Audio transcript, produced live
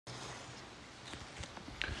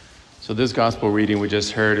So this gospel reading we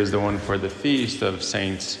just heard is the one for the feast of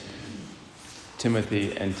Saints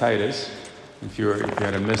Timothy and Titus. If you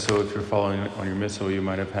had a missal, if you're following on your missal, you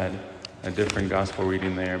might have had a different gospel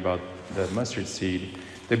reading there about the mustard seed.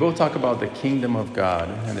 They both talk about the kingdom of God,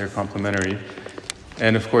 and they're complementary.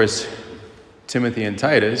 And of course, Timothy and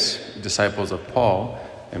Titus, disciples of Paul,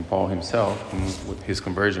 and Paul himself, whom with his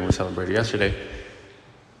conversion we celebrated yesterday,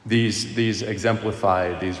 these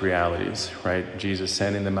exemplify these realities, right? Jesus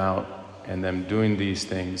sending them out and them doing these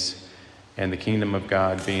things, and the kingdom of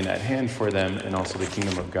God being at hand for them, and also the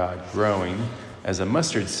kingdom of God growing as a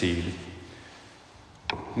mustard seed.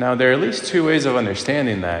 Now, there are at least two ways of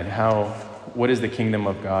understanding that. What is the kingdom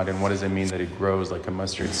of God, and what does it mean that it grows like a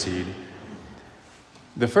mustard seed?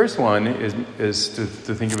 The first one is to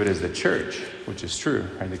think of it as the church, which is true,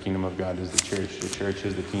 right? The kingdom of God is the church. The church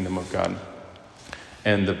is the kingdom of God.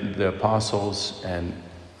 And the apostles and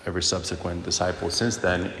every subsequent disciple since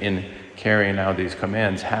then, in carrying out these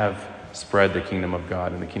commands, have spread the kingdom of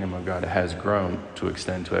God, and the kingdom of God has grown to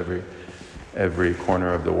extend to every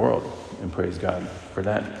corner of the world. And praise God for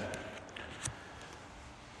that.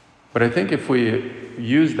 But I think if we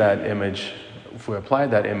use that image, if we apply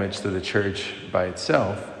that image to the church by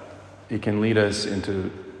itself, it can lead us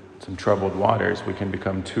into some troubled waters. We can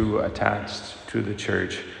become too attached to the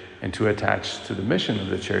church and too attached to the mission of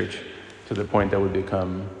the church, to the point that we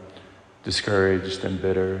become discouraged and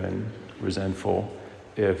bitter and resentful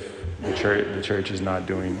if the church is not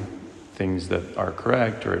doing things that are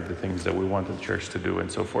correct, or the things that we want the church to do,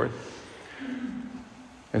 and so forth.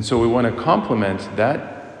 And so we want to complement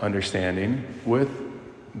that understanding with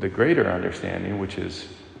the greater understanding, which is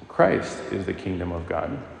Christ is the kingdom of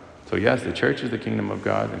God. So yes, the church is the kingdom of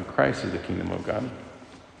God, and Christ is the kingdom of God.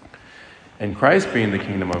 And Christ being the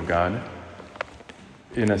kingdom of God,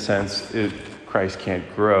 in a sense, Christ can't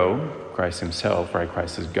grow. Christ himself, right?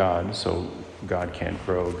 Christ is God, so God can't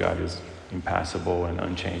grow. God is impassible and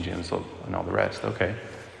unchanging, and all the rest. Okay.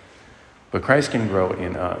 But Christ can grow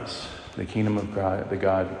in us. The kingdom of God,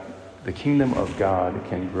 the kingdom of God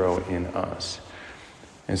can grow in us.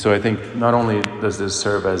 And so I think not only does this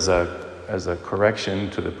serve as a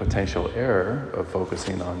correction to the potential error of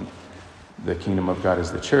focusing on the kingdom of God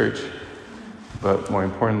as the church, but more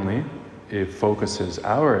importantly, it focuses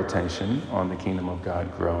our attention on the kingdom of God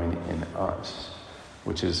growing in us,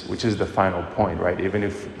 which is the final point, right? Even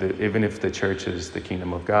if the church is the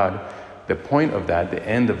kingdom of God, the point of that, the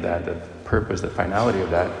end of that, the purpose, the finality of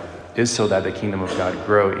that, is so that the kingdom of God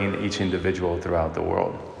grow in each individual throughout the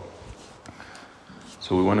world.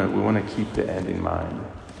 So we want to keep the end in mind.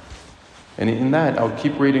 And in that, I'll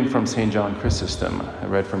keep reading from St. John Chrysostom. I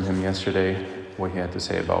read from him yesterday what he had to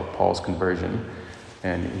say about Paul's conversion,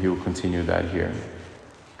 and he will continue that here.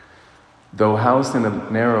 Though housed in a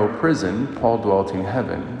narrow prison, Paul dwelt in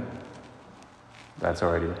heaven. That's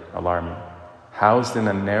already alarming. Housed in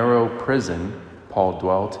a narrow prison, Paul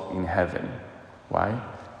dwelt in heaven. Why?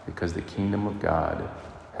 Because the kingdom of God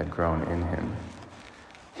had grown in him.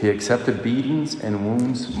 He accepted beatings and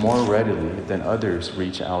wounds more readily than others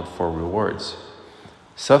reach out for rewards.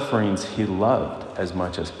 Sufferings he loved as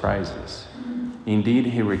much as prizes. Indeed,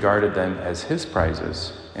 he regarded them as his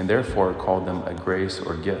prizes, and therefore called them a grace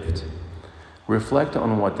or gift. Reflect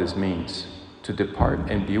on what this means. To depart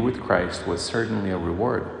and be with Christ was certainly a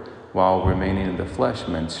reward, while remaining in the flesh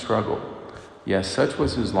meant struggle. Yes, such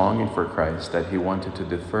was his longing for Christ that he wanted to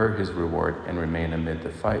defer his reward and remain amid the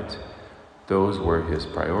fight. Those were his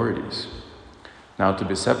priorities. Now, to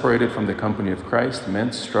be separated from the company of Christ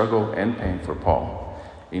meant struggle and pain for Paul.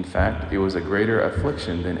 In fact, it was a greater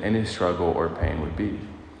affliction than any struggle or pain would be.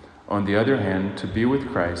 On the other hand, to be with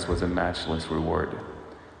Christ was a matchless reward.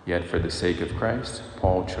 Yet for the sake of Christ,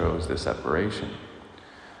 Paul chose the separation.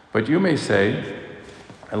 But you may say,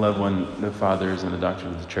 I love when the fathers and the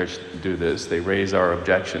doctors of the church do this. They raise our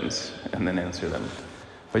objections and then answer them.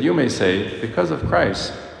 But you may say, because of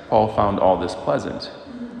Christ, Paul found all this pleasant.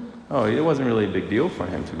 Oh, it wasn't really a big deal for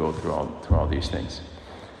him to go through all these things.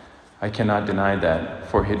 I cannot deny that,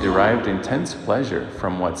 for he derived intense pleasure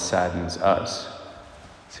from what saddens us.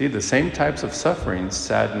 See, the same types of suffering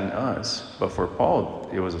sadden us, but for Paul,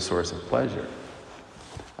 it was a source of pleasure.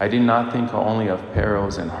 I did not think only of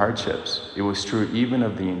perils and hardships. It was true even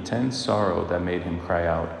of the intense sorrow that made him cry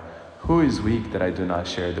out, "Who is weak that I do not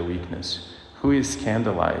share the weakness? Who is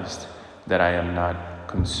scandalized that I am not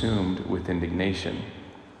consumed with indignation?"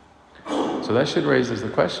 So that should raise us the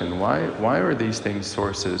question, why are these things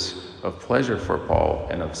sources of pleasure for Paul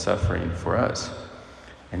and of suffering for us?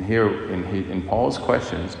 And here in Paul's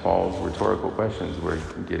questions, Paul's rhetorical questions, we're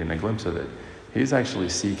getting a glimpse of it. He's actually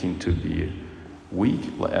seeking to be weak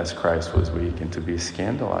as Christ was weak, and to be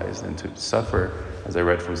scandalized and to suffer, as I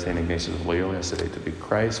read from St. Ignatius of Loyola yesterday, to be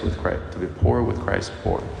Christ with Christ, to be poor with Christ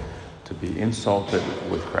poor, to be insulted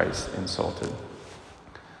with Christ insulted.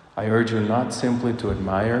 I urge you not simply to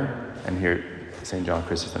admire, and here St. John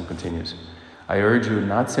Chrysostom continues, I urge you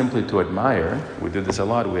not simply to admire, we do this a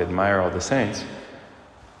lot, we admire all the saints,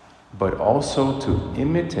 but also to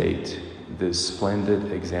imitate this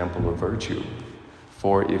splendid example of virtue.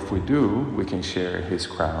 For if we do, we can share his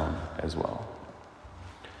crown as well.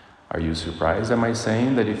 Are you surprised at my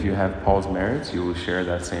saying that if you have Paul's merits, you will share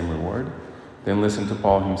that same reward? Then listen to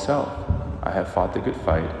Paul himself. I have fought the good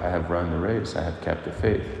fight, I have run the race, I have kept the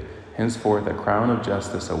faith. Henceforth a crown of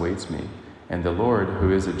justice awaits me, and the Lord,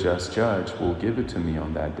 who is a just judge, will give it to me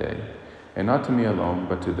on that day, and not to me alone,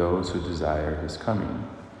 but to those who desire his coming.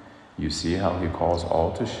 You see how he calls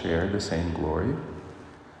all to share the same glory?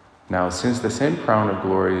 Now, since the same crown of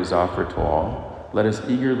glory is offered to all, let us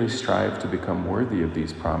eagerly strive to become worthy of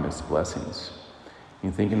these promised blessings.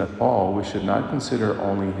 In thinking of Paul, we should not consider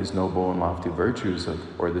only his noble and lofty virtues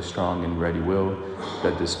or the strong and ready will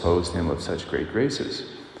that disposed him of such great graces.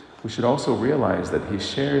 We should also realize that he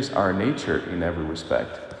shares our nature in every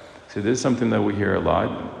respect. So this is something that we hear a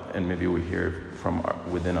lot, and maybe we hear from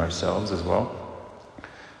within ourselves as well.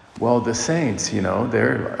 Well, the saints,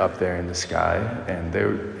 they're up there in the sky and they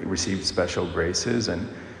received special graces, and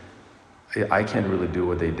I can't really do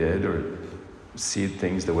what they did or see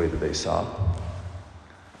things the way that they saw.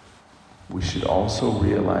 We should also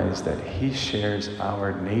realize that he shares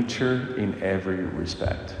our nature in every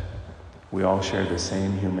respect. We all share the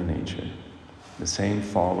same human nature, the same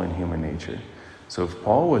fallen human nature. So if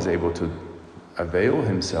Paul was able to avail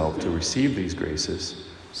himself to receive these graces,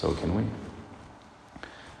 so can we.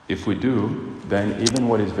 If we do, then even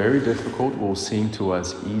what is very difficult will seem to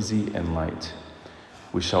us easy and light.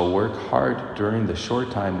 We shall work hard during the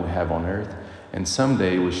short time we have on earth, and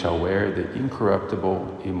someday we shall wear the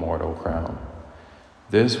incorruptible, immortal crown.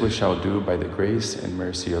 This we shall do by the grace and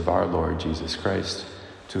mercy of our Lord Jesus Christ,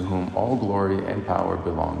 to whom all glory and power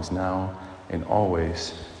belongs now and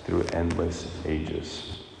always through endless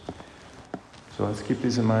ages. So let's keep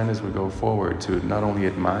these in mind as we go forward to not only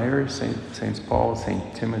admire Saints Paul,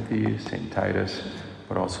 Saint Timothy, Saint Titus,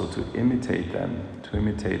 but also to imitate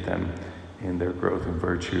them in their growth in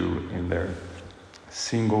virtue, in their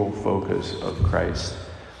single focus of Christ.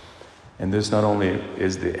 And this not only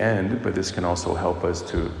is the end, but this can also help us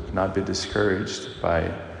to not be discouraged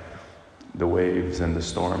by the waves and the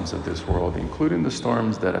storms of this world, including the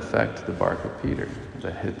storms that affect the bark of Peter,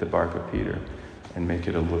 that hit the bark of Peter, and make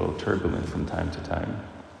it a little turbulent from time to time.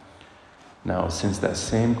 Now, since that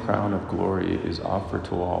same crown of glory is offered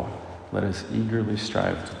to all, let us eagerly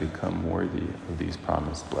strive to become worthy of these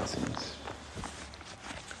promised blessings.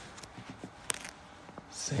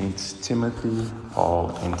 Saints Timothy,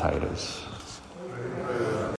 Paul, and Titus.